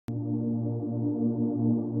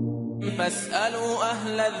فاسألوا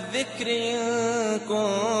أهل الذكر إن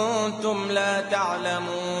كنتم لا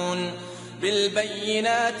تعلمون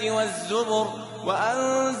بالبينات والزبر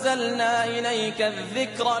وأنزلنا إليك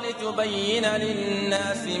الذكر لتبين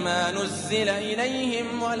للناس ما نزل إليهم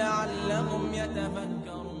ولعلهم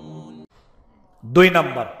يتفكرون 2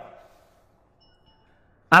 নম্বর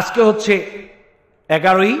আজকে হচ্ছে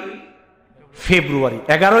 11ই ফেব্রুয়ারি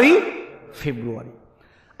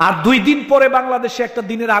আর 2 দিন পরে বাংলাদেশে একটা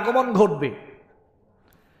দিনের আগমন ঘটবে।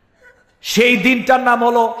 সেই দিনটার নাম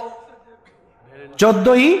হলো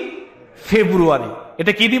 14ই ফেব্রুয়ারি।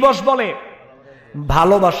 এটা কি দিবস বলে?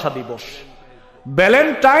 ভালোবাসা দিবস,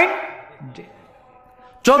 ভ্যালেন্টাইন ডে।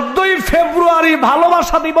 14ই ফেব্রুয়ারি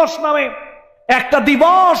ভালোবাসা দিবস নামে একটা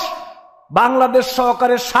দিবস বাংলাদেশ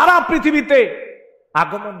সহকারে সারা পৃথিবীতে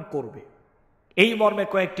আগমন করবে। এই মর্মে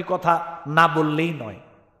কয়েকটি কথা না বললেই নয়,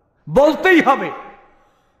 বলতেই হবে।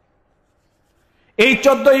 এই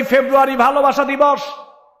 14ই ফেব্রুয়ারি ভালোবাসা দিবস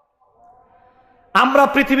আমরা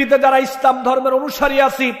পৃথিবীতে যারা ইসলাম ধর্মের অনুসারী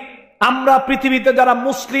আছি, আমরা পৃথিবীতে যারা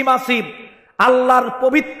মুসলিম আছি, আল্লাহর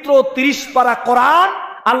পবিত্র 30 পারা কোরআন,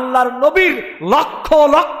 আল্লাহর নবীর লক্ষ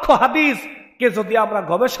লক্ষ হাদিস কে যদি আমরা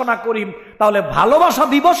গবেষণা করি, তাহলে ভালোবাসা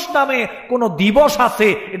দিবস নামে কোন দিবস আছে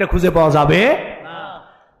এটা খুঁজে পাওয়া যাবে না।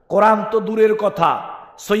 কোরআন তো দূরের কথা,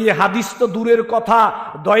 সহিহ হাদিস তো দূরের কথা,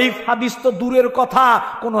 দঈফ হাদিস তো দূরের কথা,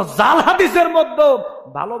 কোন জাল হাদিসের মধ্যে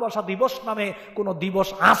ভালোবাসা দিবস নামে কোন দিবস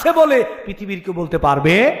আছে বলে পৃথিবীর কেউ বলতে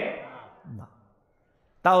পারবে না।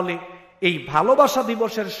 তাহলে এই ভালোবাসা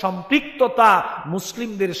দিবসের সম্পৃক্ততা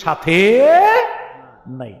মুসলিমদের সাথে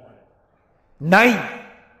নাই।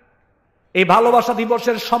 এই ভালোবাসা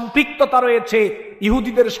দিবসের সম্পৃক্ততা রয়েছে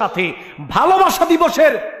ইহুদিদের সাথে, ভালোবাসা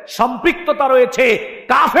দিবসের সম্পৃক্ততা রয়েছে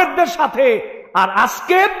কাফেরদের সাথে। আর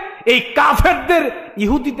আজকে এই কাফেরদের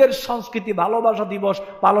ইহুদিদের সংস্কৃতি ভালোবাসা দিবস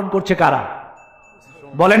পালন করছে কারা?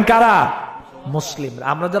 বলেন কারা? মুসলিম।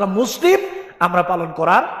 আমরা যারা মুসলিম আমরা পালন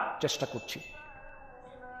করার চেষ্টা করছি।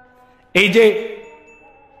 এই যে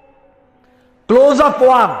ক্লোজ আপ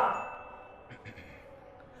ওয়ান,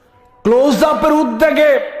 ক্লোজ আপের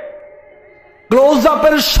উদ্যোগে, ক্লোজ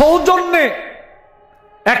আপের সৌজন্যে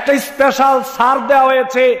একটা স্পেশাল ছাড় দেওয়া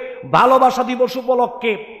হয়েছে ভালোবাসা দিবস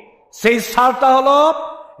উপলক্ষে। সেই ছাড়টা হলো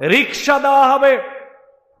রিক্সা দেওয়া হবে।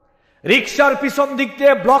 রিক্সার পিছন দিক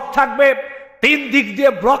দিয়ে ব্লক থাকবে, 3 দিক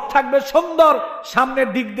দিয়ে ব্লক থাকবে, সুন্দর, সামনের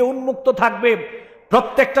দিক দিয়ে উন্মুক্ত থাকবে।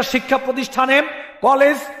 প্রত্যেকটা শিক্ষা প্রতিষ্ঠানে,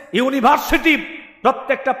 কলেজ, ইউনিভার্সিটি,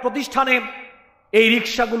 প্রত্যেকটা প্রতিষ্ঠানে এই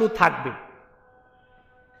রিক্সাগুলো থাকবে।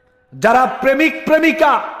 যারা প্রেমিক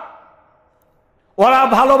প্রেমিকা ওরা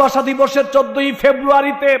ভালোবাসা দিবসের 14ই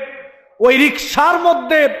ফেব্রুয়ারিতে ওই রিক্সার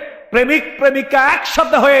মধ্যে প্রেমিক প্রেমিকা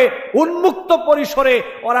একসাথে হয়ে উন্মুক্ত পরিসরে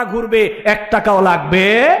ওরা ঘুরবে, 1 টাকাও লাগবে।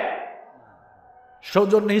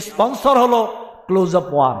 সৌজন্য স্পন্সর হলো ক্লোজ আপ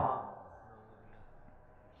ওয়ান।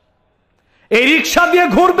 এই রিক্সা দিয়ে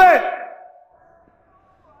ঘুরবে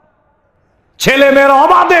ছেলে মেয়ের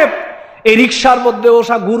অবাধে, এই রিক্সার মধ্যে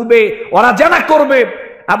ওরা ঘুরবে, ওরা জানা করবে।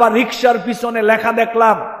 আবার রিক্সার পিছনে লেখা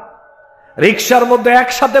দেখলাম, রিক্সার মধ্যে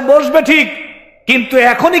একসাথে বসবে ঠিক, কিন্তু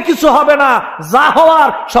এখনই কিছু হবে না, যা হওয়ার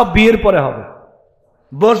সব বিয়ের পরে হবে।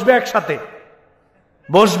 বসবে একসাথে,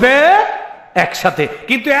 বসবে একসাথে,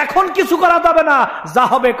 কিন্তু এখন কিছু করা যাবে না, যা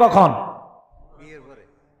হবে কখন? বিয়ের পরে।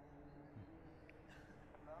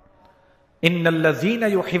 ইন্নাল্লাযীনা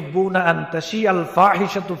ইউহিব্বুনা আন তাশিয়াল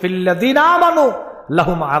ফাহিশাতু ফিল্লাযীনা আমানু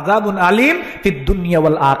লাহুম আযাবুন আলীম ফিদ দুনিয়া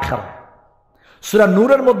ওয়াল আখিরাহ। সূরা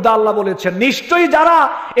নূরের মধ্যে আল্লাহ বলেছেন, নিশ্চয়ই যারা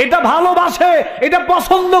এটা ভালোবাসে, এটা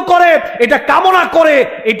পছন্দ করে, এটা কামনা করে,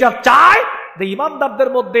 এটা চায় যে ঈমানদারদের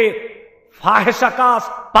মধ্যে ফাহেশা কাজ,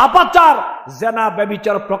 পাপাচার, জিনা,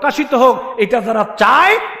 ব্যভিচার প্রকাশিত হোক, এটা যারা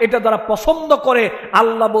চায়, এটা যারা পছন্দ করে,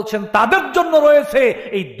 আল্লাহ বলছেন তাদের জন্য রয়েছে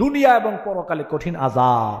এই দুনিয়া এবং পরকালে কঠিন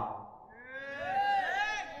আযাব।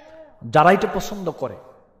 যারা এটা পছন্দ করে।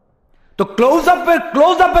 তো ক্লোজ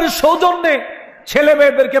আপের সৌজন্যে ছেলে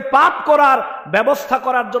মেয়েদেরকে পাপ করার ব্যবস্থা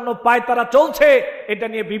করার জন্য পায়তারা চলছে। এটা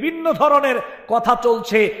নিয়ে বিভিন্ন ধরনের কথা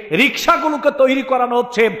চলছে। রিক্সাগুলোকে তৈরি করানো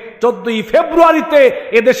হচ্ছে 14ই ফেব্রুয়ারিতে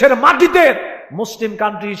এদেশের মাটিতে মুসলিম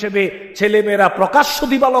কান্ট্রি হিসেবে ছেলে মেয়েরা প্রকাশ্য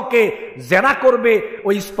দিবালোকে জেনা করবে,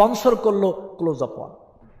 ওই স্পন্সর করলো ক্লোজ আপ ওয়ান।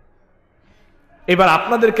 এবার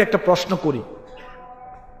আপনাদেরকে একটা প্রশ্ন করি,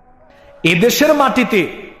 এদেশের মাটিতে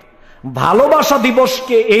ভালোবাসা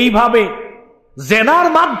দিবসকে এইভাবে জেনার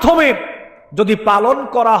মাধ্যমে যদি পালন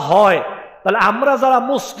করা হয়, তাহলে আমরা যারা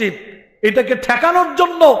মুসলিম এটাকে ঠেকানোর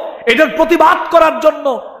জন্য, এটার প্রতিবাদ করার জন্য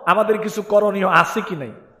আমাদের কিছু করণীয় আছে কি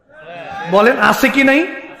নাই? বলেন আছে কি নাই?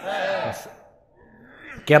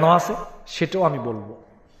 কেন আছে সেটাও আমি বলবো।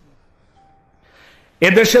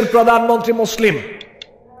 এদেশের প্রধানমন্ত্রী মুসলিম,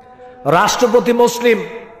 রাষ্ট্রপতি মুসলিম,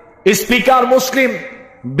 স্পিকার মুসলিম,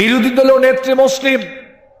 বিরোধী দলীয় নেত্রী মুসলিম,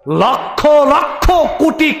 লক্ষ লক্ষ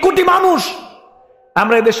কোটি কোটি মানুষ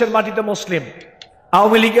আমরা দেশের মাটিতে মুসলিম।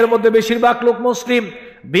 আওয়ামী লীগের মধ্যে বেশিরভাগ লোক মুসলিম,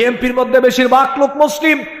 বিএনপির মধ্যে বেশিরভাগ লোক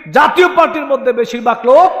মুসলিম, জাতীয় পার্টির মধ্যে বেশিরভাগ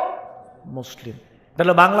লোক মুসলিম।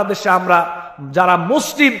 তাহলে বাংলাদেশে আমরা যারা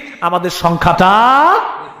মুসলিম আমাদের সংখ্যাটা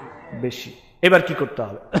বেশি। এবার কি করতে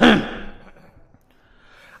হবে?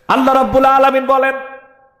 আল্লাহ রাব্বুল আলামিন বলেন,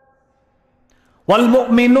 ওয়াল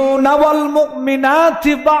মুমিনুনা ওয়াল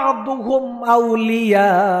মুমিনাতি বা'দুহুম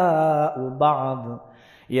আউলিয়াউ বা'দ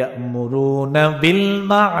ইয়া'মুরুনা বিল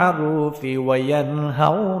মা'রুফি ওয়া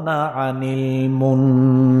ইয়ানহাউনা আনিল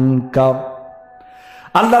মুনকার।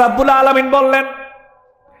 আল্লাহ রাব্বুল আলামিন বললেন,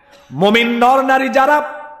 মুমিন নর নারী যারা,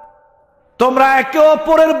 তোমরা একে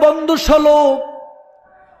অপরের বন্ধু স্বরূপ।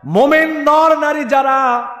 মুমিন নর নারী যারা,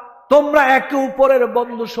 তোমরা একে অপরের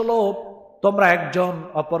বন্ধু স্বরূপ। তোমরা একজন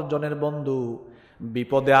অপরজনের বন্ধু।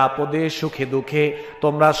 বিপদে আপদে সুখে দুঃখে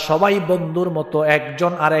তোমরা সবাই বন্ধুর মতো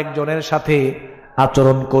একজন আর একজনের সাথে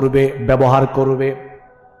আচরণ করবে, ব্যবহার করবে,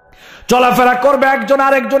 চলাফেরা করবে একজন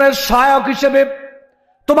আরেকজনের সহায়ক হিসেবে।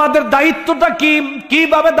 তোমাদের দায়িত্বটা কি?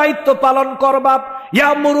 কিভাবে দায়িত্ব পালন করবা?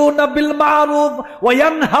 ইয়ামুরুনা বিল মারুফ ওয়া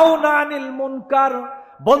ইয়ানহাউনা আনিল মুনকার।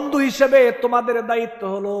 বন্ধু হিসেবে তোমাদের দায়িত্ব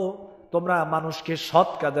হলো তোমরা মানুষকে সৎ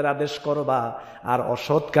কাজের আদেশ করবা আর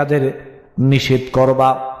অসৎ কাজের নিষেধ করবা।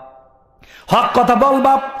 হক কথা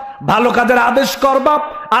বলবা, ভালো কাজের আদেশ করবা,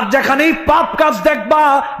 আর যেখানেই পাপ কাজ দেখবা,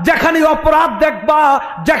 যেখানেই অপরাধ দেখবা,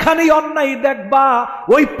 যেখানেই অন্যায় দেখবা,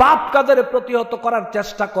 ওই পাপ কাজের প্রতিহত করার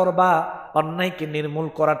চেষ্টা করবা, অন্যায়কে নির্মূল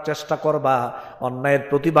করার চেষ্টা করবা, অন্যায়ের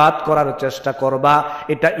প্রতিবাদ করার চেষ্টা করবা।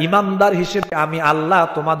 এটা ইমানদার হিসেবে আমি আল্লাহ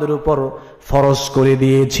তোমাদের উপর ফরজ করে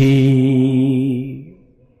দিয়েছি।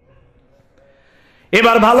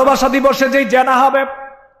 এবার ভালোবাসা দিবসে যেই জেনা হবে,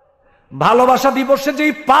 ভালোবাসা দিবসে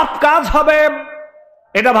যেই পাপ কাজ হবে,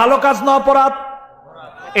 এটা ভালো কাজ না অপরাধ?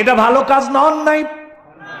 এটা ভালো কাজ না অন্যায়?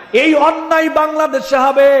 এই অন্যায় বাংলাদেশে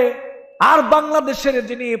হবে। আর বাংলাদেশের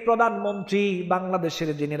যিনি প্রধানমন্ত্রী, বাংলাদেশের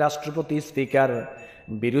যিনি রাষ্ট্রপতি, স্পিকার,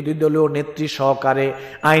 বিরোধী দলীয় নেত্রী সহকারে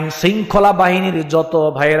আইন শৃঙ্খলা বাহিনীর যত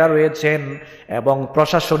ভাইয়েরা রয়েছেন এবং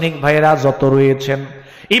প্রশাসনিক ভাইয়েরা যত রয়েছেন,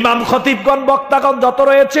 ইমাম খতিবগণ, বক্তাগণ যত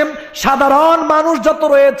রয়েছেন, সাধারণ মানুষ যত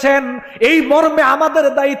রয়েছেন, এই মর্মে আমাদের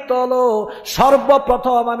দায়িত্ব হলো,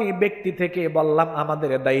 সর্বপ্রথম আমি ব্যক্তি থেকে বললাম,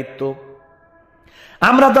 আমাদের দায়িত্ব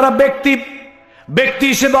আমরা যারা ব্যক্তি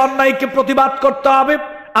হিসেবে অন্যায়কে প্রতিবাদ করতে হবে।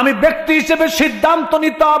 আমি ব্যক্তি হিসেবে সিদ্ধান্ত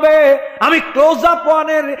নিতে হবে, আমি ক্লোজ আপ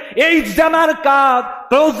ওয়ানের এই জানার কাজ,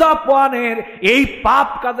 ক্লোজ আপ ওয়ানের এই পাপ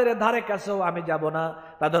কাজের ধারে কাছেও আমি যাব না,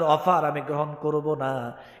 তাদের অফার আমি গ্রহণ করব না।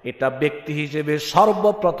 এটা ব্যক্তি হিসেবে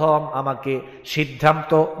সর্বপ্রথম আমাকে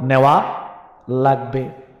সিদ্ধান্ত নেওয়া লাগবে।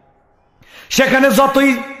 সেখানে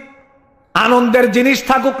যতই আনন্দের জিনিস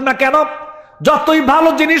থাকুক না কেন, যতই ভালো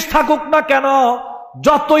জিনিস থাকুক না কেন,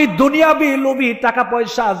 যতই দুনিয়াবি লোভী টাকা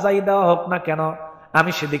পয়সা যাই দেওয়া হোক না কেন,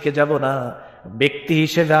 আমি সেদিকে যাব না। ব্যক্তি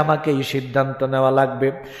হিসেবে আমাকে এই সিদ্ধান্ত নেওয়া লাগবে।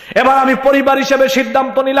 এবার আমি পরিবার হিসেবে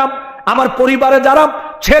সিদ্ধান্ত নিলাম, আমার পরিবারে যারা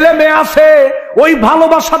ছেলে মেয়ে আছে, ওই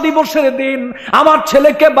ভালোবাসা দিবসের দিন আমার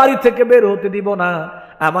ছেলেকে বাড়ি থেকে বের হতে দিব না,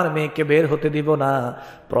 আমার মেয়েকে বের হতে দিব না।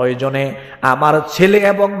 প্রয়োজনে আমার ছেলে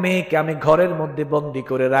এবং মেয়েকে আমি ঘরের মধ্যে বন্দী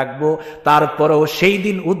করে রাখবো, তারপরেও সেই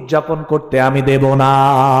দিন উদযাপন করতে আমি দেব না।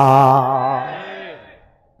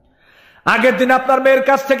 আগের দিন আপনার মেয়ের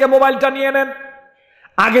কাছ থেকে মোবাইলটা নিয়ে নেন,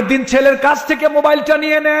 আগের দিন ছেলের কাছ থেকে মোবাইলটা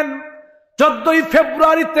নিয়ে নেন। 14ই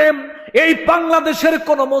ফেব্রুয়ারিতে এই বাংলাদেশের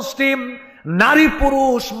কোন মুসলিম নারী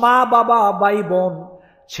পুরুষ, মা বাবা, ভাই বোন,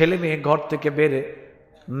 ছেলে মেয়ে ঘর থেকে বের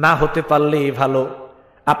না হতে পারলেই ভালো।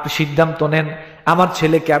 আপনি সিদ্ধান্ত নেন, আমার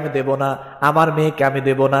ছেলেকে আমি দেব না, আমার মেয়েকে আমি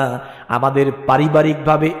দেব না। আমাদের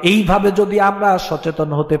পারিবারিকভাবে এইভাবে যদি আমরা সচেতন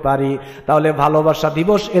হতে পারি, তাহলে ভালোবাসা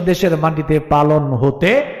দিবস এদেশের মাটিতে পালন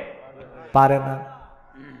হতে পারে না।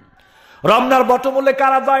 রমনার বটমূলে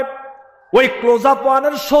কারা যায়? ওই ক্লোজ আপ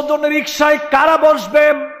ওয়ানের সৌজন্য রিক্সায় কারা বসবে?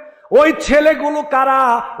 ওই ছেলেগুলো কারা?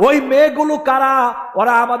 ওই মেয়েগুলো কারা?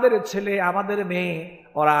 ওরা আমাদের ছেলে, আমাদের মেয়ে,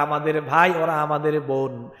 ওরা আমাদের ভাই, ওরা আমাদের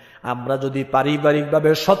বোন। আমরা যদি পারিবারিকভাবে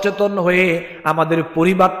সচেতন হয়ে আমাদের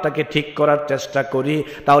পরিবারটাকে ঠিক করার চেষ্টা করি,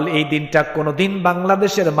 তাহলে এই দিনটা কোনোদিন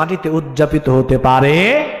বাংলাদেশের মাটিতে উদযাপিত হতে পারে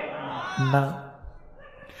না।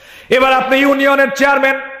 এবার আপনি ইউনিয়নের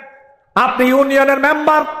চেয়ারম্যান, আপনি ইউনিয়নের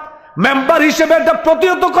মেম্বার হিসেবে এটা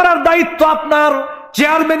প্রতিহত করার দায়িত্ব আপনার,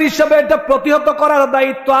 চেয়ারম্যান হিসেবে এটা প্রতিহত করার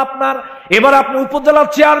দায়িত্ব আপনার। এবার আপনি উপজেলার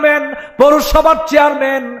চেয়ারম্যান, পৌরসভার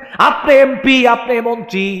চেয়ারম্যান, আপনি এমপি, আপনি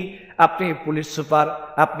মন্ত্রী, আপনি পুলিশ সুপার,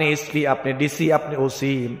 আপনি এসপি, আপনি ডিসি, আপনি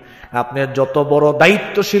ওসি, আপনি যত বড়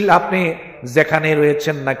দায়িত্বশীল আপনি যেখানে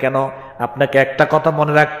রয়েছেন না কেন, আপনাকে একটা কথা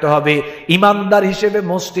মনে রাখতে হবে, ইমানদার হিসেবে,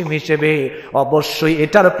 মুসলিম হিসেবে অবশ্যই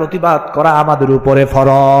এটার প্রতিবাদ করা আমাদের উপরে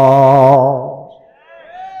ফরজ।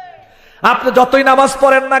 আপনি যতই নামাজ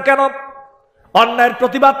পড়েন না কেন, অন্যায়ের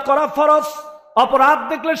প্রতিবাদ করা ফরজ। অপরাধ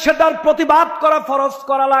দেখলে সেটার প্রতিবাদ করা ফরজ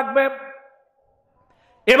করা লাগবে।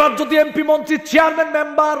 এবার যদি এমপি, মন্ত্রী, চেয়ারম্যান,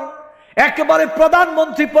 মেম্বার, একেবারে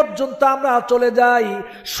প্রধানমন্ত্রী পর্যন্ত আমরা চলে যাই,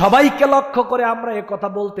 সবাইকে লক্ষ্য করে আমরা কথা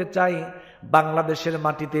বলতে চাই, বাংলাদেশের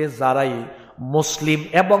মাটিতে যারাই মুসলিম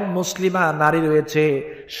এবং মুসলিমা নারী রয়েছে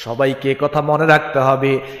সবাইকে কথা মনে রাখতে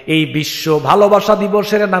হবে, এই বিশ্ব ভালোবাসা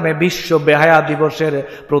দিবসের নামে বিশ্ব বেহায়া দিবসের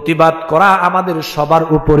প্রতিবাদ করা আমাদের সবার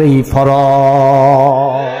উপরেই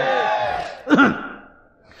ফরজ।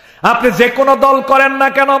 আপনি যে কোনো দল করেন না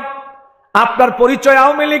কেন, আপনার পরিচয়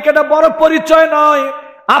আওয়ামী লীগ এটা বড় পরিচয় নয়,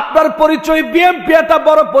 আপনার পরিচয় বিএনপি এটা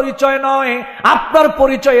বড় পরিচয় নয়, আপনার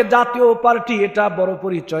পরিচয় জাতীয় পার্টি এটা বড়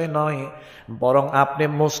পরিচয় নয়, বরং আপনি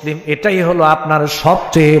মুসলিম এটাই হলো আপনার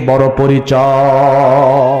সবচেয়ে বড়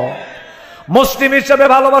পরিচয়। মুসলিম হিসেবে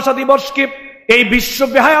ভালোবাসা দিবসকে, এই বিশ্ব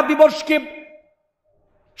বেহায়া দিবসকে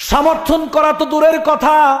সমর্থন করা তো দূরের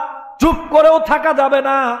কথা, চুপ করেও থাকা যাবে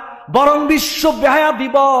না, বরং বিশ্ব বেহায়া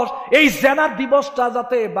দিবস, এই জেনার দিবসটা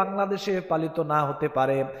যাতে বাংলাদেশে পালিত না হতে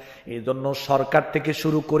পারে এই জন্য সরকার থেকে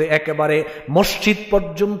শুরু করে একেবারে মসজিদ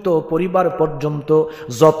পর্যন্ত, পরিবার পর্যন্ত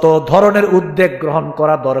যত ধরনের উদ্যোগ গ্রহণ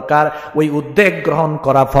করা দরকার ওই উদ্যোগ গ্রহণ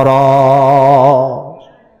করা ফরজ।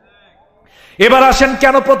 এবার আসেন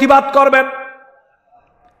কেন প্রতিবাদ করবেন।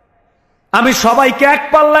 আমি সবাইকে এক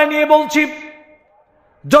পাল্লায় নিয়ে বলছি,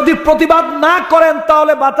 যদি প্রতিবাদ না করেন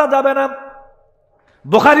তাহলে বাঁচা যাবে না।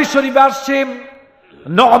 বুখারী শরীফে আসছে,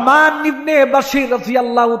 নু'মান ইবনে বাশীর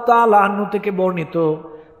রাদিয়াল্লাহু তাআলা আনহু থেকে বর্ণিত,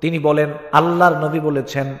 তিনি বলেন আল্লাহর নবী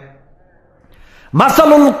বলেছেন,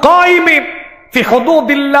 মাসালুল কায়িমি ফি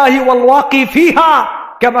হুদুদিল্লাহি ওয়াল ওয়াকি ফিহা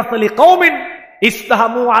কামাসালি কওমিন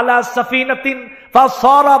ইস্তাহামু আলা সাফিনাতিন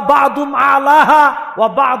ফাসারা বা'দুম আলাহা ওয়া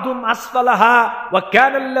বা'দুম আসফালাহা ওয়া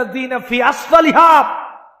কানা আল্লাযীনা ফি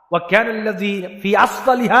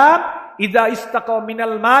আসফালিহা ইযা ইস্তাকাউ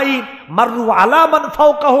মিনাল মাই মাররু আলা মান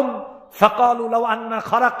ফাওকাহুম ফাকালু লাউ আন্না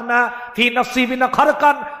খারাকনা ফি নাসিবিনা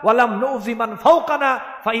খারকান ওয়া লাম নুযি মান ফাওকানা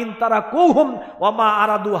ফাইন তারাকুহুম ওয়া মা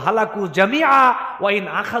আরাদু হালাকু জামিআ ওয়া ইন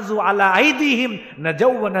আখাযু আলা আইদিহিম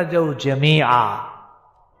নাজাউ ওয়া নাজাউ জামিআ।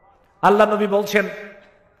 আল্লাহ নবী বলছেন,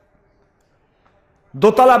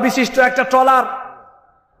 দোতলা বিশিষ্ট একটা ট্রলার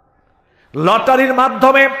লটারির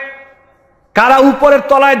মাধ্যমে কারা উপরের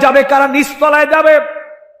তলায় যাবে, কারা নিচ তলায় যাবে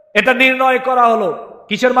এটা নির্ণয় করা হলো।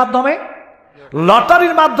 কিসের মাধ্যমে?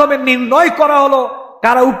 লটারির মাধ্যমে নির্ণয় করা হলো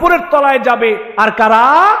কারা উপরের তলায় যাবে আর কারা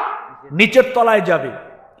নিচের তলায় যাবে।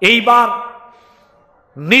 এইবার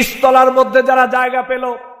নিচতলার মধ্যে যারা জায়গা পেল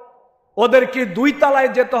ওদেরকে 2 তলায়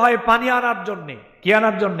যেতে হয় পানি আনার জন্যে। কি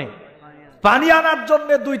আনার জন্যে? পানি আনার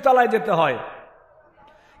জন্যে 2 তলায় যেতে হয়।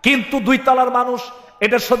 কিন্তু 2 তলার মানুষ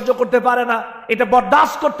এটা সহ্য করতে পারে না, এটা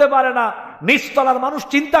বরদাস্ত করতে পারে না। নিচতলার মানুষ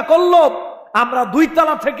চিন্তা করলো আমরা 2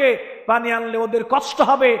 তলা থেকে পানি আনলে ওদের কষ্ট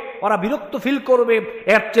হবে, ওরা বিরক্ত ফিল করবে,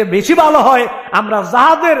 এর চেয়ে বেশি ভালো হয় আমরা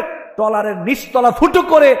জাহাজের ট্রলারের নিচতলা ফুটো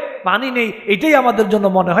করে পানি নেই, এটাই আমাদের জন্য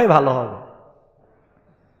মনে হয় ভালো হবে।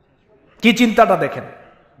 কি চিন্তাটা দেখেন।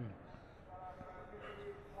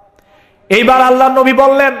 এইবার আল্লাহ নবী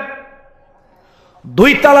বললেন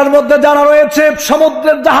 2 তলার মধ্যে যারা রয়েছে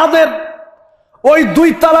সমুদ্রের জাহাজের, ওই 2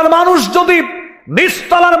 তলার মানুষ যদি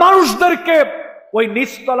নিচতলার মানুষদেরকে ওই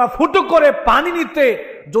নিচতলা ফুটো করে পানি নিতে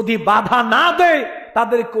যদি বাধা না দেয়,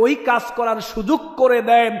 তাদেরকে ওই কাজ করার সুযোগ করে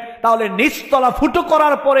দেন, তাহলে নিচতলা ফুটো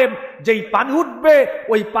করার পরে যেই পানি উঠবে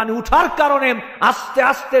ওই পানি উঠার কারণে আস্তে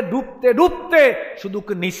আস্তে ডুবতে ডুবতে শুধু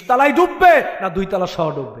নিচতলায় ডুববে না 2 তলা সহ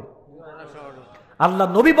ডুববে? আল্লাহ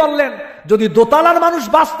নবী বললেন যদি দোতলার মানুষ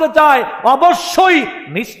বাঁচতে চায় অবশ্যই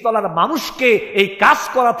নিচতলার মানুষকে এই কাজ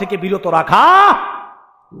করা থেকে বিরত রাখা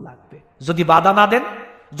লাগবে। যদি বাধা না দেন,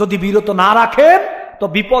 যদি বিরত না রাখেন তো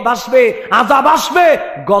বিপদ আসবে, আযাব আসবে,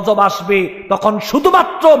 গজব আসবে। তখন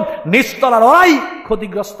শুধুমাত্র নিচতলার ওরাই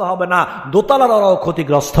ক্ষতিগ্রস্ত হবে না, দোতলার ওরাও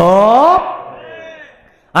ক্ষতিগ্রস্ত।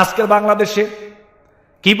 আজকের বাংলাদেশে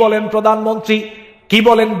কি বলেন প্রধানমন্ত্রী, কি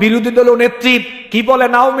বলেন বিরোধী দলীয় নেত্রী, কি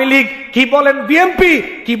বলেন আওয়ামী লীগ, কি বলেন বিএনপি,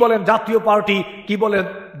 কি বলেন জাতীয় পার্টি, কি বলেন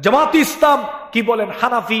জামাত ইসলাম, কি বলেন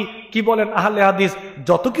হানাফি, কি বলেন আহলে হাদিস,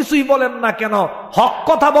 যত কিছুই বলেন না কেন হক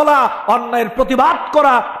কথা বলা, অন্যায়ের প্রতিবাদ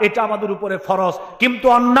করা এটা আমাদের উপরে ফরজ। কিন্তু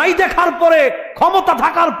অন্যায় দেখার পরে, ক্ষমতা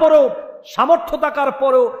থাকার পরেও সামর্থ্য থাকার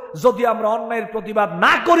পরেও যদি আমরা অন্যায়ের প্রতিবাদ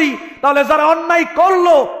না করি, তাহলে যারা অন্যায়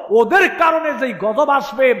করলো ওদের কারণে যেই গজব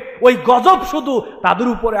আসবে, ওই গজব শুধু তাদের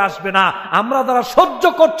উপরে আসবে না, আমরা যারা সহ্য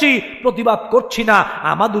করছি, প্রতিবাদ করছি না,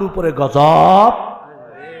 আমাদের উপরে গজব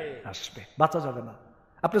আসবে, বাঁচা যাবে না।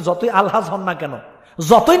 আপনি যতই আলহাজ হন না কেন,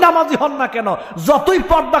 যতই নামাজি হন না কেন, যতই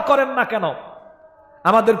পর্দা করেন না কেন,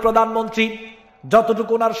 আমাদের প্রধানমন্ত্রী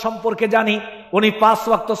যতটুকু ওনার সম্পর্কে জানি, উনি 5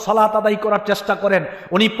 ওয়াক্ত সালাত আদায় করার চেষ্টা করেন,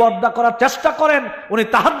 উনি পর্দা করার চেষ্টা করেন, উনি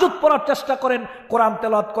তাহাজ্জুদ পড়ার চেষ্টা করেন, কোরআন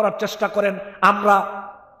তেলাওয়াত করার চেষ্টা করেন। আমরা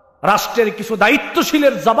রাষ্ট্রের কিছু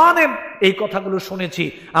দায়িত্বশীলের জবানে এই কথাগুলো শুনেছি।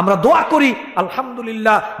 আমরা দোয়া করি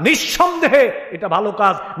আলহামদুলিল্লাহ, নিঃসন্দেহে এটা ভালো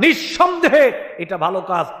কাজ, নিঃসন্দেহে এটা ভালো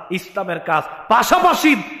কাজ, ইসলামের কাজ।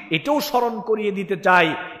 পাশাপাশি এটাও স্মরণ করিয়ে দিতে চাই,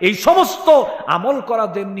 এই সমস্ত আমল করা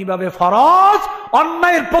যেমনি ভাবে ফরজ,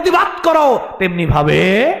 অন্যায়ের প্রতিবাদ করো তেমনি ভাবে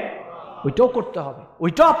ওইটাও করতে হবে।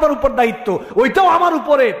 ওইটাও আপনার উপর দায়িত্ব, ওইটাও আমার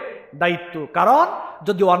উপরে দায়িত্ব। কারণ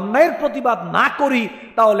যদি অন্যায়ের প্রতিবাদ না করি,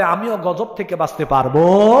 তাহলে আমিও গজব থেকে বাঁচতে পারবো।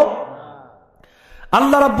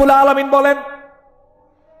 আল্লাহ রাব্বুল আলামিন বলেন,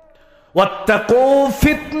 ওয়াত্তাকু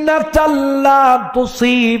ফিতনাতাল লা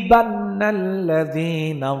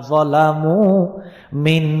তুসিবান্নাল্লাযীনা যালামু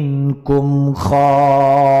মিনকুম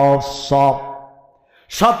খাসসা।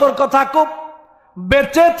 সতর্ক থাকো,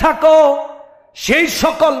 বেঁচে থাকো সেই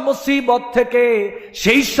সকল মুসিবত থেকে,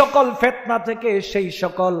 সেই সকল ফিতনা থেকে, সেই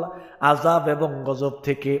সকল আযাব এবং গজব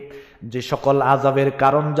থেকে, যে সকল আযাবের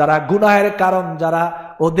কারণ যারা, গুনাহের কারণ যারা,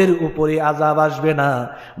 ওদের উপরে আযাব আসবে না,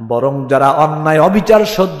 বরং যারা অন্যায় অবিচার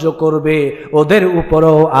সহ্য করবে ওদের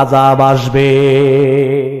উপরেও আযাব আসবে।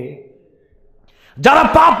 যারা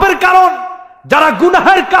পাপের কারণ, যারা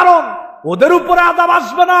গুনাহের কারণ, ওদের উপরে আযাব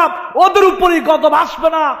আসবে না, ওদের উপরে গজব আসবে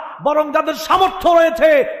না, বরং যাদের সামর্থ্য রয়েছে,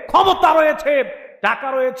 ক্ষমতা রয়েছে, টাকা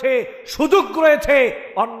রয়েছে, সুযোগ রয়েছে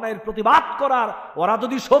অন্যায়ের প্রতিবাদ করার, ওরা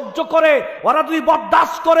যদি সহ্য করে, ওরা যদি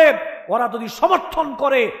বরদাস্ত করে, ওরা যদি সমর্থন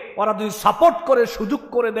করে, ওরা যদি সাপোর্ট করে, সুযোগ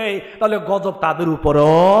করে দেয়, তাহলে গজব তাদের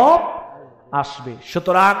উপরও আসবে।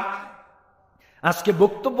 সুতরাং আজকে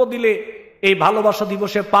বক্তব্য দিলে এই ভালোবাসা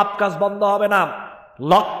দিবসে পাপ কাজ বন্ধ হবে না।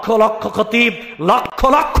 লক্ষ লক্ষ খতিব, লক্ষ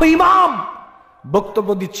লক্ষ ইমাম বক্তব্য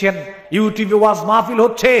দিচ্ছেন, ইউটিউবে ওয়াজ মাহফিল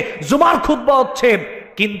হচ্ছে, জুমার খুতবা হচ্ছে,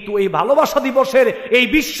 কিন্তু এই ভালোবাসা দিবসের, এই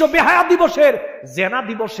বিশ্ব বেহায়া দিবসের, জেনা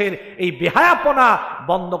দিবসের এই বেহায়াপনা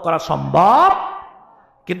বন্ধ করা সম্ভব।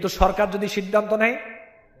 কিন্তু সরকার যদি সিদ্ধান্ত নেয়,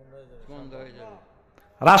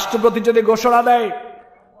 রাষ্ট্রপতি যদি ঘোষণা দেয়,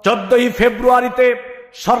 14ই ফেব্রুয়ারিতে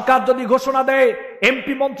সরকার যদি ঘোষণা দেয়,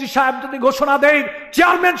 এমপি মন্ত্রী সাহেব যদি ঘোষণা দেয়,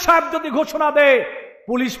 চেয়ারম্যান সাহেব যদি ঘোষণা দেয়,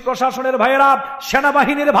 পুলিশ প্রশাসনের ভাইয়েরা,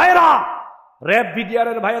 সেনাবাহিনীর ভাইয়েরা, র্যাব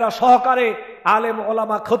বিডিআরের ভাইয়েরা সহকারে, আলেম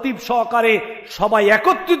ওলামা খতিব সহকারে সবাই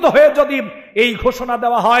একত্রিত হয়ে যদি এই ঘোষণা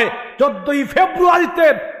দেওয়া হয়, 14ই ফেব্রুয়ারিতে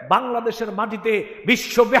বাংলাদেশের মাটিতে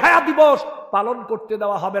বিশ্ব বেহায়া দিবস পালন করতে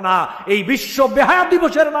দেওয়া হবে না। এই বিশ্ব বেহায়া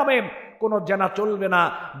দিবসের নামে কোনো জেনা চলবে না।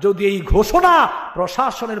 যদি এই ঘোষণা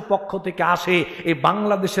প্রশাসনের পক্ষ থেকে আসে, এই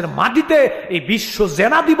বাংলাদেশের মাটিতে এই বিশ্ব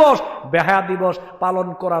জেনা দিবস, বেহায়া দিবস পালন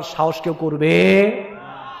করার সাহস কেউ করবে?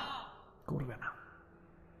 করবে না,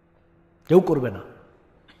 কেউ করবে না।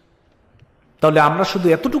 তাহলে আমরা শুধু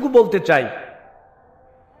এতটুকু বলতে চাই,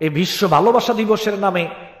 এই বিশ্ব ভালোবাসা দিবসের নামে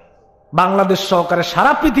বাংলাদেশ সহকারে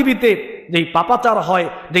সারা পৃথিবীতে যেই পাপাচার হয়,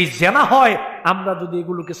 যেই জেনা হয়, আমরা যদি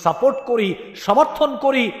এগুলোকে সাপোর্ট করি, সমর্থন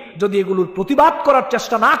করি, যদি এগুলোর প্রতিবাদ করার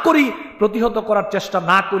চেষ্টা না করি, প্রতিহত করার চেষ্টা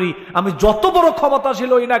না করি, আমি যত বড়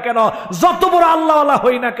ক্ষমতাশীল হই না কেন, যত বড় আল্লাহওয়ালা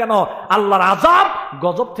হই না কেন, আল্লাহর আযাব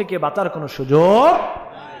গজব থেকে বাঁচার কোনো সুযোগ।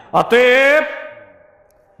 অতএব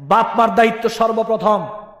বাপ মার দায়িত্ব সর্বপ্রথম।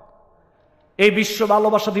 এই বিশ্ব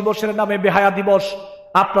ভালোবাসা দিবসের নামে বেহায়া দিবস,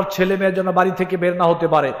 আপনার ছেলে মেয়ের জন্য বাড়ি থেকে বের না হতে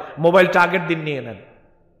পারে, মোবাইলটা আগের দিন নিয়ে নেন,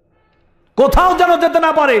 কোথাও যেন যেতে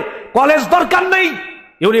না পারে। কলেজ দরকার নেই,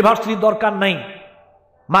 ইউনিভার্সিটি দরকার নাই,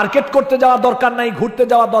 মার্কেট করতে যাওয়া দরকার নাই, ঘুরতে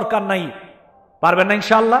যাওয়া দরকার নাই। পারবেন না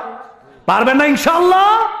ইনশাআল্লাহ? পারবেন না ইনশাআল্লাহ?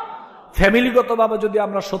 ফ্যামিলিগতভাবে যদি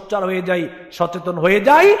আমরা সোচ্চার হয়ে যাই, সচেতন হয়ে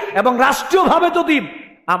যাই, এবং রাষ্ট্রীয়ভাবে যদি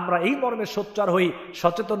আমরা এই মর্মে সোচ্চার হই,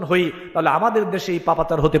 সচেতন হই, তাহলে আমাদের দেশে এই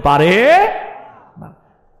পাপাচার হতে পারে না।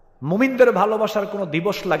 মুমিনদের ভালোবাসার কোনো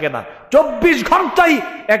দিবস লাগে না, 24 ঘন্টাই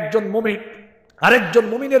একজন মুমিন আরেকজন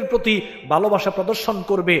মুমিনের প্রতি ভালোবাসা প্রদর্শন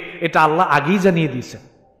করবে, এটা আল্লাহ আগেই জানিয়ে দিয়েছেন।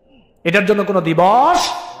 এটার জন্য কোনো দিবস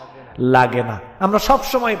লাগে না। আমরা সব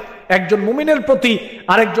সময় একজন মুমিনের প্রতি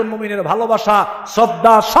আরেকজন মুমিনের ভালোবাসা,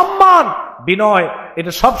 শ্রদ্ধা, সম্মান, বিনয়,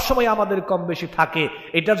 এটা সব সময় আমাদের কম বেশি থাকে।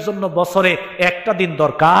 এটার জন্য বছরে একটা দিন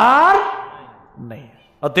দরকার নেই।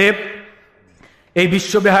 অতএব এই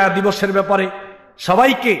বিশ্ব বেহায়া দিবসের ব্যাপারে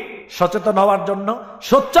সবাইকে সচেতন হওয়ার জন্য,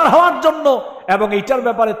 সোচ্চার হওয়ার জন্য, এবং এইটার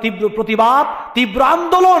ব্যাপারে তীব্র প্রতিবাদ, তীব্র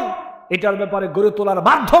আন্দোলন এটার ব্যাপারে গড়ে তোলার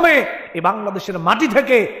মাধ্যমে এই বাংলাদেশের মাটি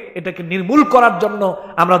থেকে এটাকে নির্মূল করার জন্য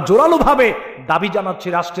আমরা জোরালোভাবে দাবি জানাচ্ছি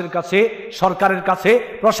রাষ্ট্রের কাছে, সরকারের কাছে,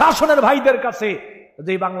 প্রশাসনের ভাইদের কাছে।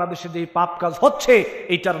 যে বাংলাদেশে যে পাপ কাজ হচ্ছে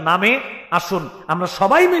এইটার নামে আসুন আমরা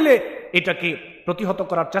সবাই মিলে এটাকে প্রতিহত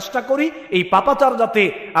করার চেষ্টা করি। এই পাপাচার যাতে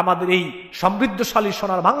আমাদের এই সমৃদ্ধশালী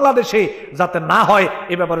সোনার বাংলাদেশে যাতে না হয়,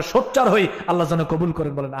 এ ব্যাপারে সোচ্চার হই। আল্লাহ যেন কবুল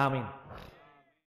করেন, বলেন আমিন।